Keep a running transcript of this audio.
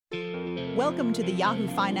Welcome to the Yahoo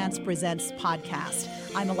Finance Presents podcast.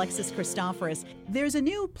 I'm Alexis Christoforous. There's a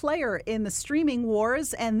new player in the streaming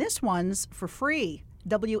wars, and this one's for free.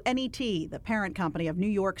 WNET, the parent company of New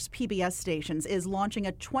York's PBS stations, is launching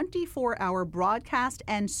a 24-hour broadcast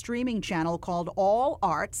and streaming channel called All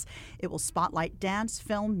Arts. It will spotlight dance,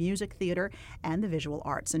 film, music, theater, and the visual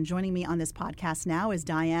arts. And joining me on this podcast now is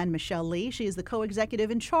Diane Michelle Lee. She is the co-executive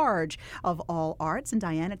in charge of All Arts. And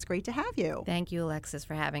Diane, it's great to have you. Thank you, Alexis,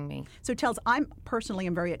 for having me. So tell us, I'm personally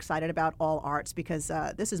very excited about All Arts because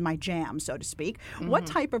this is my jam, so to speak. Mm-hmm. What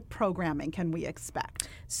type of programming can we expect?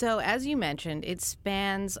 So as you mentioned, it spans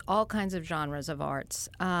all kinds of genres of arts.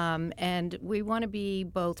 And we want to be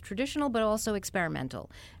both traditional but also experimental.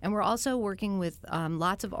 And we're also working with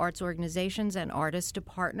lots of arts organizations and artists to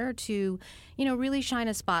partner to, really shine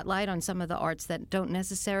a spotlight on some of the arts that don't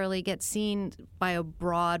necessarily get seen by a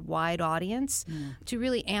broad, wide audience, to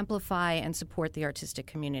really amplify and support the artistic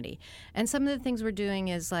community. And some of the things we're doing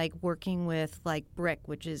is like working with like BRIC,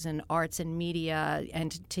 which is an arts and media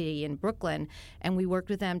entity in Brooklyn. And we worked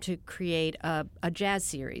with them to create a jazz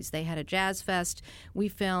series. They had a jazz fest. We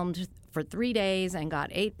filmed for 3 days and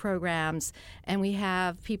got 8 programs. And we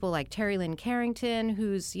have people like Terry Lynn Carrington,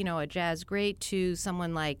 who's, a jazz great, to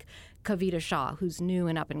someone like Kavita Shah, who's new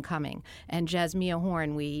and up and coming. And Jasmia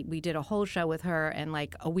Horn, we did a whole show with her, and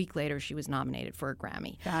like a week later she was nominated for a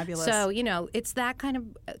Grammy. Fabulous. So, it's that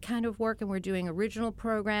kind of work, and we're doing original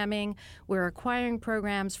programming. We're acquiring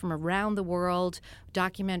programs from around the world,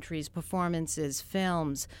 documentaries, performances,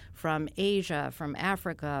 films from Asia, from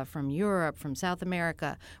Africa, from Europe, from South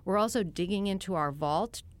America. We're also digging into our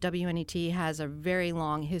vault. WNET has a very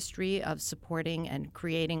long history of supporting and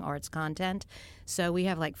creating arts content. So we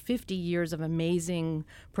have like 50 years of amazing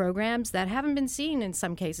programs that haven't been seen in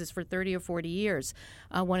some cases for 30 or 40 years.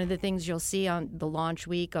 One of the things you'll see on the launch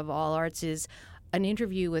week of All Arts is an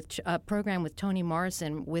interview with a program with Toni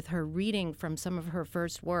Morrison with her reading from some of her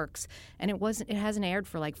first works, and it hasn't aired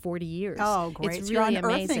for like 40 years. Oh, great. It's so really you're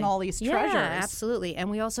unearthing amazing. all these treasures. Yeah, absolutely.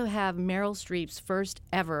 And we also have Meryl Streep's first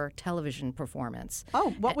ever television performance. Oh,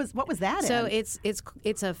 what was that So in?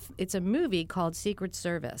 it's a movie called Secret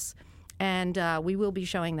Service. And we will be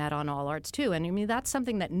showing that on All Arts, too. And I mean, that's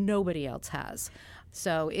something that nobody else has.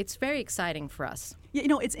 So it's very exciting for us.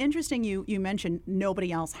 It's interesting you mentioned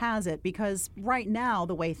nobody else has it, because right now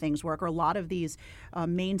the way things work are a lot of these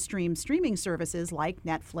mainstream streaming services like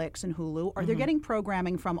Netflix and Hulu, they're getting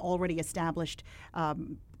programming from already established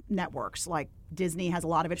networks. Like Disney has a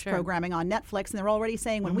lot of its programming on Netflix, and they're already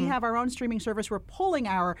saying when we have our own streaming service, we're pulling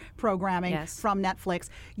our programming from Netflix.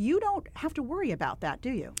 You don't have to worry about that,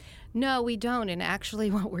 do you? No, we don't. And actually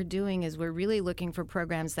what we're doing is we're really looking for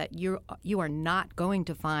programs that you are not going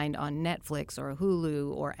to find on Netflix or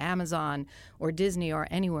Hulu or Amazon or Disney or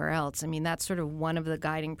anywhere else. I mean, that's sort of one of the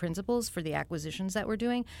guiding principles for the acquisitions that we're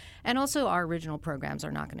doing. And also our original programs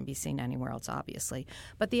are not going to be seen anywhere else, obviously.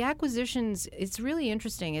 But the acquisitions, it's really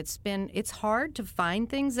interesting. It's hard to find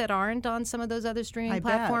things that aren't on some of those other streaming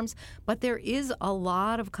platforms, but there is a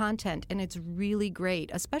lot of content, and it's really great,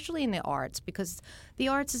 especially in the arts, because the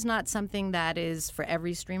arts is not something that is for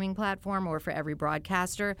every streaming platform or for every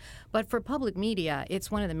broadcaster, but for public media,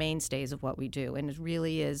 it's one of the mainstays of what we do, and it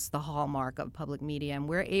really is the hallmark of public media, and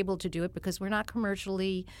we're able to do it because we're not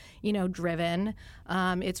commercially, driven.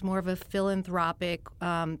 It's more of a philanthropic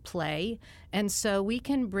play, and so we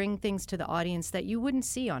can bring things to the audience that you wouldn't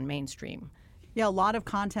see on mainstream. Yeah, a lot of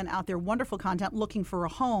content out there, wonderful content, looking for a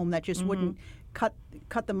home that just wouldn't cut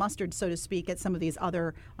the mustard, so to speak, at some of these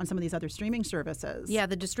other streaming services. Yeah,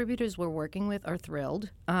 the distributors we're working with are thrilled.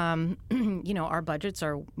 Our budgets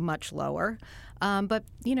are much lower, but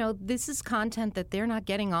this is content that they're not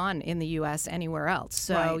getting on in the U.S. anywhere else.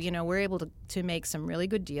 So we're able to make some really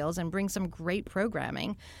good deals and bring some great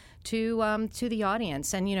programming to the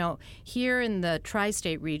audience. And, here in the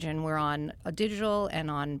tri-state region, we're on a digital and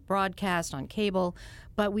on broadcast, on cable,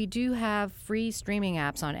 but we do have free streaming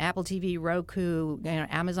apps on Apple TV, Roku,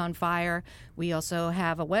 Amazon Fire. We also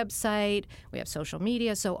have a website. We have social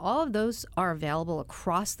media. So all of those are available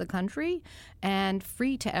across the country and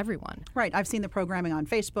free to everyone. Right. I've seen the programming on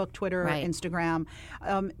Facebook, Twitter, Instagram.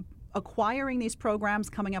 Acquiring these programs,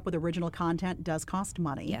 coming up with original content does cost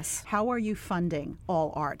money. Yes. How are you funding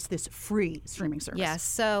All Arts, this free streaming service? Yes.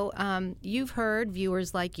 So you've heard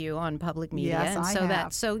viewers like you on public media. Yes, and I so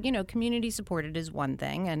have. So community supported is one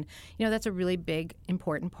thing. And, that's a really big,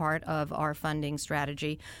 important part of our funding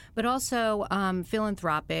strategy. But also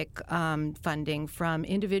philanthropic funding from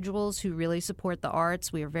individuals who really support the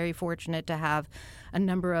arts. We are very fortunate to have a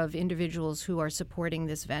number of individuals who are supporting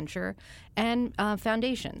this venture, and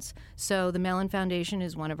foundations. So the Mellon Foundation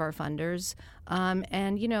is one of our funders.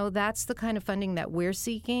 And, that's the kind of funding that we're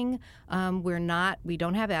seeking. We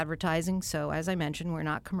don't have advertising. So as I mentioned, we're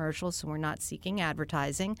not commercial, so we're not seeking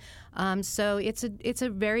advertising. So it's a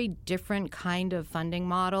very different kind of funding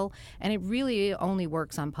model, and it really only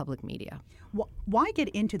works on public media. Why get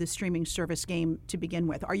into the streaming service game to begin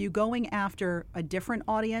with? Are you going after a different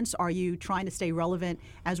audience? Are you trying to stay relevant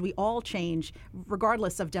as we all change,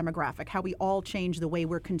 regardless of demographic, how we all change the way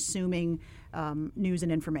we're consuming news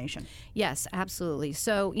and information? Yes, absolutely.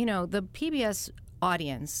 So, the PBS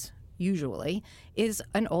audience usually is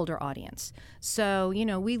an older audience. So,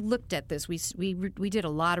 we looked at this. We did a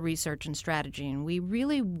lot of research and strategy, and we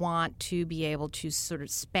really want to be able to sort of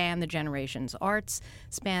span the generations. Arts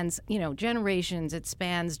spans, generations. It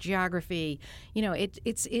spans geography.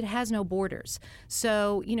 It has no borders.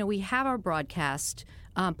 So, we have our broadcast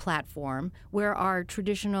platform where our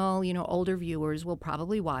traditional, older viewers will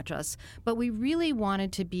probably watch us, but we really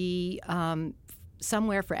wanted to be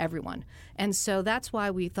somewhere for everyone. And so that's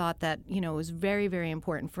why we thought that, it was very, very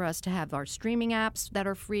important for us to have our streaming apps that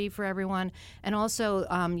are free for everyone, and also,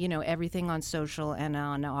 everything on social and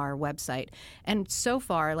on our website. And so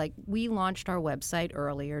far, we launched our website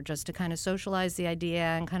earlier just to kind of socialize the idea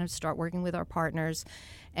and kind of start working with our partners.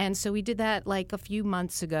 And so we did that a few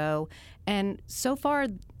months ago. And so far,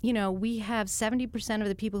 we have 70% of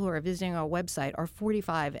the people who are visiting our website are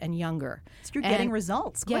 45 and younger. So you're getting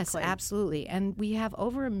results quickly. Yes, absolutely. And we have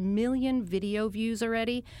over 1 million video views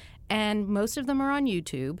already. And most of them are on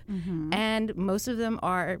YouTube. Mm-hmm. And most of them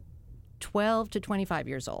are 12 to 25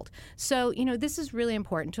 years old. So, this is really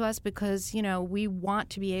important to us because, we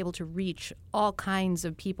want to be able to reach all kinds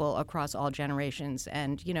of people across all generations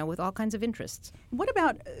and, with all kinds of interests. What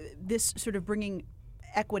about this sort of bringing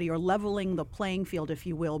equity or leveling the playing field, if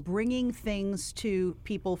you will, bringing things to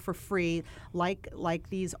people for free, like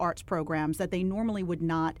these arts programs that they normally would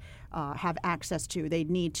not have access to? They'd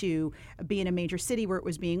need to be in a major city where it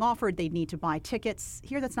was being offered. They'd need to buy tickets.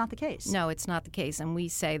 Here, that's not the case. No, it's not the case, and we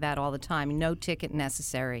say that all the time. No ticket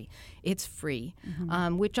necessary. It's free,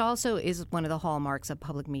 which also is one of the hallmarks of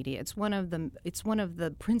public media. It's one of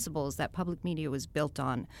the principles that public media was built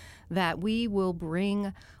on, that we will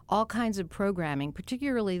bring all kinds of programming,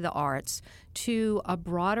 particularly the arts, to a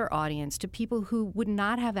broader audience, to people who would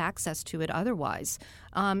not have access to it otherwise,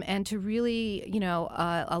 and to really,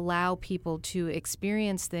 allow people to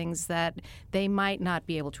experience things that they might not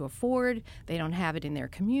be able to afford. They don't have it in their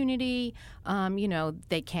community.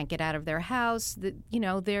 They can't get out of their house.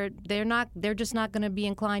 They're just not going to be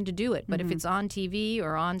inclined to do it. But if it's on TV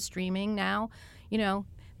or on streaming now,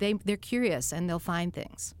 they're curious and they'll find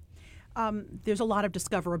things. There's a lot of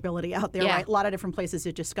discoverability out there, right? A lot of different places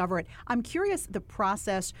to discover it. I'm curious the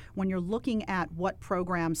process when you're looking at what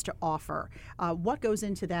programs to offer. What goes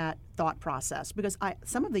into that thought process? Because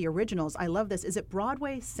some of the originals, I love this. Is it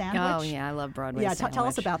Broadway Sandwich? Oh, yeah, I love Broadway Sandwich. Yeah, tell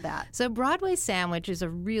us about that. So Broadway Sandwich is a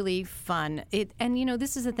really fun,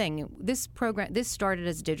 this is the thing. This started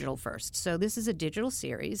as digital first. So this is a digital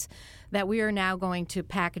series that we are now going to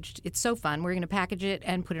package. It's so fun. We're going to package it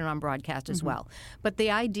and put it on broadcast as well. But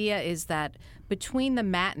the idea is that between the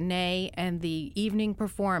matinee and the evening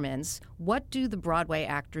performance, what do the Broadway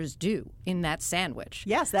actors do in that sandwich?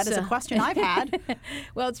 Yes, that is a question I've had.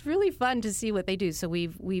 Well, it's really fun to see what they do. So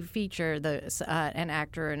we've featured an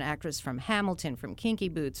actor and actress from Hamilton, from Kinky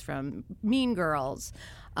Boots, from Mean Girls.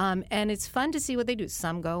 And it's fun to see what they do.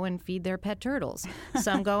 Some go and feed their pet turtles.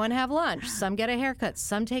 Some go and have lunch. Some get a haircut.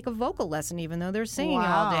 Some take a vocal lesson even though they're singing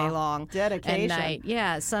all day long. Dedication. At night.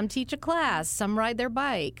 Yeah. Some teach a class. Some ride their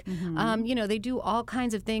bike. They do all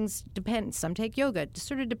kinds of things. Some take yoga. It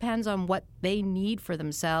sort of depends on what they need for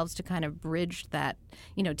themselves to kind of bridge that,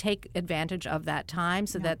 take advantage of that time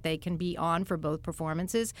so that they can be on for both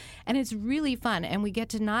performances. And it's really fun. And we get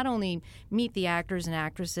to not only meet the actors and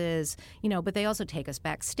actresses, but they also take us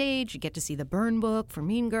backstage. You get to see the burn book for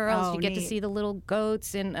Mean Girls. You get to see the little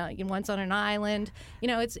goats in Once on an Island.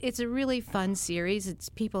 It's a really fun series.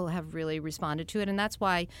 People have really responded to it. And that's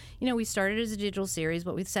why, we started as a digital series,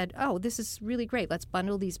 but we said, oh, this is really great. Let's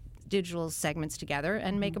bundle these digital segments together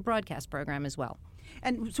and make a broadcast program as well.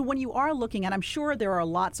 And so when you are looking at, I'm sure there are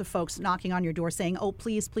lots of folks knocking on your door saying, oh,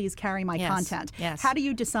 please carry my content. Yes. How do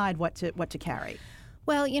you decide what to carry?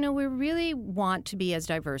 Well, we really want to be as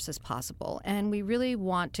diverse as possible, and we really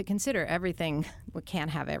want to consider everything. We can't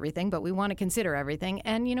have everything, but we want to consider everything.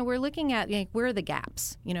 And we're looking at where are the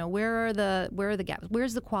gaps? Where are the gaps?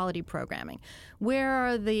 Where's the quality programming? Where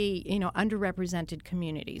are the underrepresented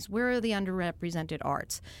communities? Where are the underrepresented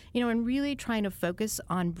arts? And really trying to focus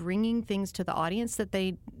on bringing things to the audience that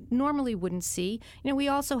they normally wouldn't see. We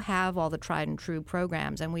also have all the tried and true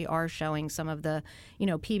programs, and we are showing some of the,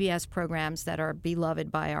 PBS programs that are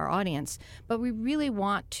beloved by our audience. But we really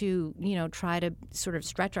want to, try to sort of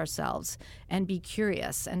stretch ourselves and be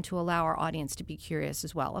curious, and to allow our audience to be curious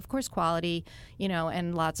as well. Of course, quality,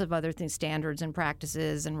 and lots of other things, standards and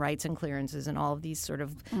practices and rights and clearances and all of these sort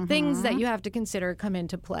of things that you have to consider come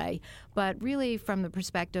into play. But really, from the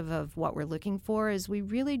perspective of what we're looking for, is we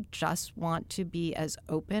really just want to be as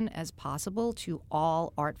open as possible to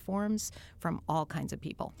all art forms from all kinds of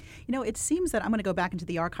people. It seems that I'm going to go back into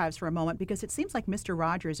the archives for a moment, because it seems like Mr.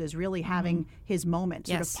 Rogers is really having his moment,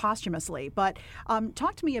 sort of posthumously. But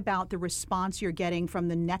talk to me about the response you're getting from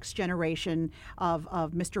the next generation of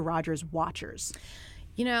Mr. Rogers watchers.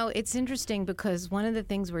 It's interesting, because one of the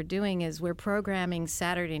things we're doing is we're programming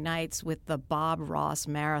Saturday nights with the Bob Ross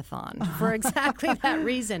Marathon for exactly that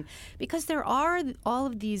reason. Because there are all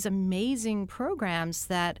of these amazing programs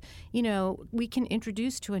that, we can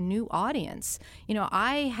introduce to a new audience.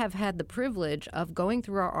 I have had the privilege of going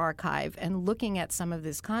through our archive and looking at some of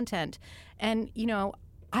this content. And,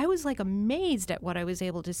 I was like amazed at what I was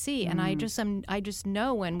able to see, and I just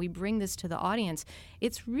know when we bring this to the audience,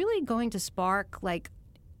 it's really going to spark like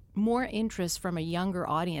more interest from a younger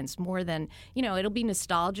audience, more than, it'll be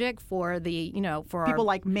nostalgic for the, for people our,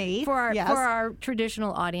 like me, for our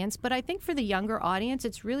traditional audience. But I think for the younger audience,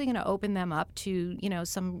 it's really going to open them up to,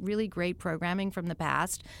 some really great programming from the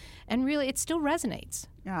past. And really, it still resonates.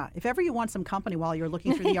 Yeah. If ever you want some company while you're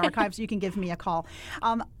looking through the archives, you can give me a call.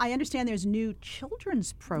 I understand there's new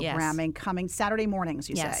children's programming coming Saturday mornings,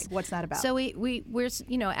 you say. What's that about? So we're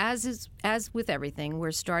as with everything,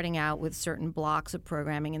 we're starting out with certain blocks of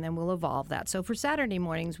programming, and then we'll evolve that. So for Saturday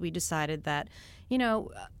mornings, we decided that,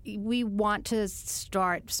 we want to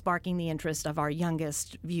start sparking the interest of our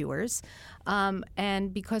youngest viewers.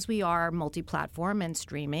 And because we are multi-platform and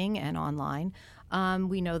streaming and online,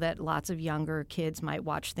 we know that lots of younger kids might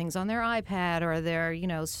watch things on their iPad or their,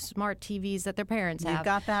 smart TVs that their parents have. You've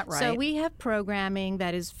got that right. So we have programming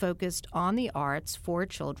that is focused on the arts for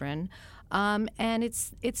children. And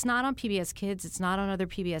it's not on PBS Kids. It's not on other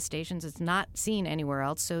PBS stations. It's not seen anywhere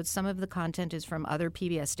else. So some of the content is from other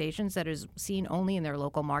PBS stations that is seen only in their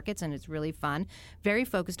local markets, and it's really fun. Very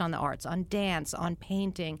focused on the arts, on dance, on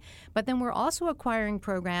painting. But then we're also acquiring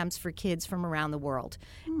programs for kids from around the world.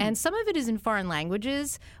 And some of it is in foreign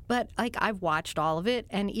languages, but I've watched all of it.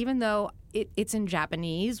 And even though it's in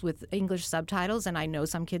Japanese with English subtitles, and I know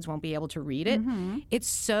some kids won't be able to read it. It's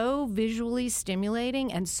so visually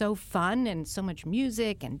stimulating and so fun, and so much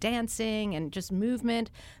music and dancing and just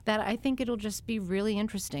movement, that I think it'll just be really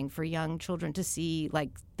interesting for young children to see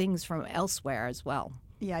things from elsewhere as well.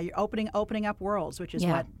 Yeah, you're opening up worlds, which is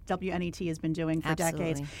what WNET has been doing for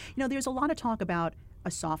decades. There's a lot of talk about a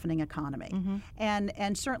softening economy.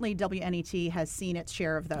 And certainly WNET has seen its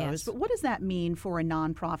share of those. But what does that mean for a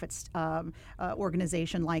nonprofit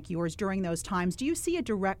organization like yours during those times? Do you see a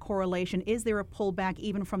direct correlation? Is there a pullback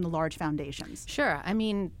even from the large foundations? Sure. I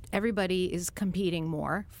mean, everybody is competing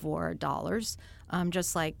more for dollars.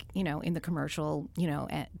 Just like, in the commercial,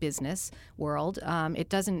 business world,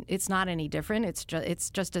 it's not any different. It's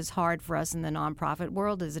just as hard for us in the nonprofit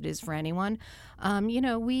world as it is for anyone. How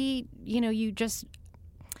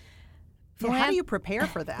do you prepare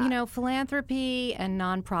for that? Philanthropy and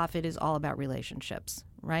nonprofit is all about relationships,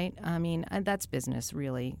 right? I mean, that's business,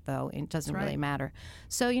 really, though. It doesn't really matter.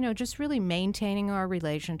 So, just really maintaining our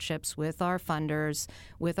relationships with our funders,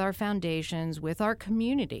 with our foundations, with our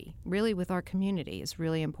community, really with our community is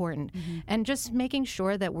really important. And just making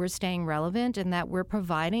sure that we're staying relevant and that we're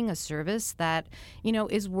providing a service that,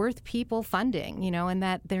 is worth people funding, and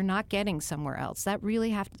that they're not getting somewhere else. That really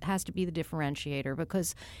has to be the differentiator,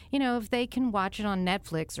 because, if they can watch it on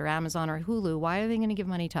Netflix or Amazon or Hulu, why are they going to give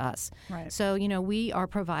money to us? Right. So, we are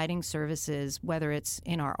providing services, whether it's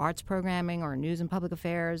in our arts programming or news and public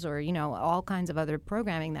affairs or, all kinds of other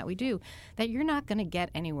programming that we do, that you're not going to get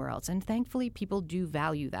anywhere else. And thankfully, people do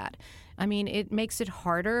value that. I mean, it makes it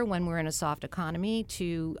harder when we're in a soft economy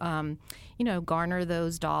to, garner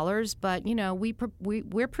those dollars. But,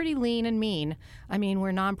 we're pretty lean and mean. I mean,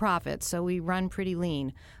 we're nonprofits, so we run pretty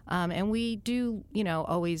lean. And we do,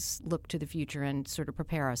 always look to the future and sort of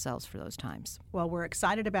prepare ourselves for those times. Well, we're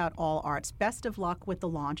excited about All Arts. Best of luck with the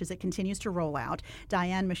launch as it continues to roll out.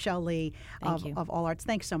 Diane Michelle Lee of All Arts,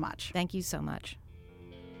 thanks so much. Thank you so much.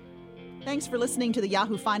 Thanks for listening to the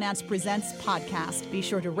Yahoo Finance Presents podcast. Be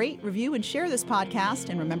sure to rate, review, and share this podcast,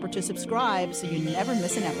 and remember to subscribe so you never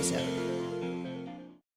miss an episode.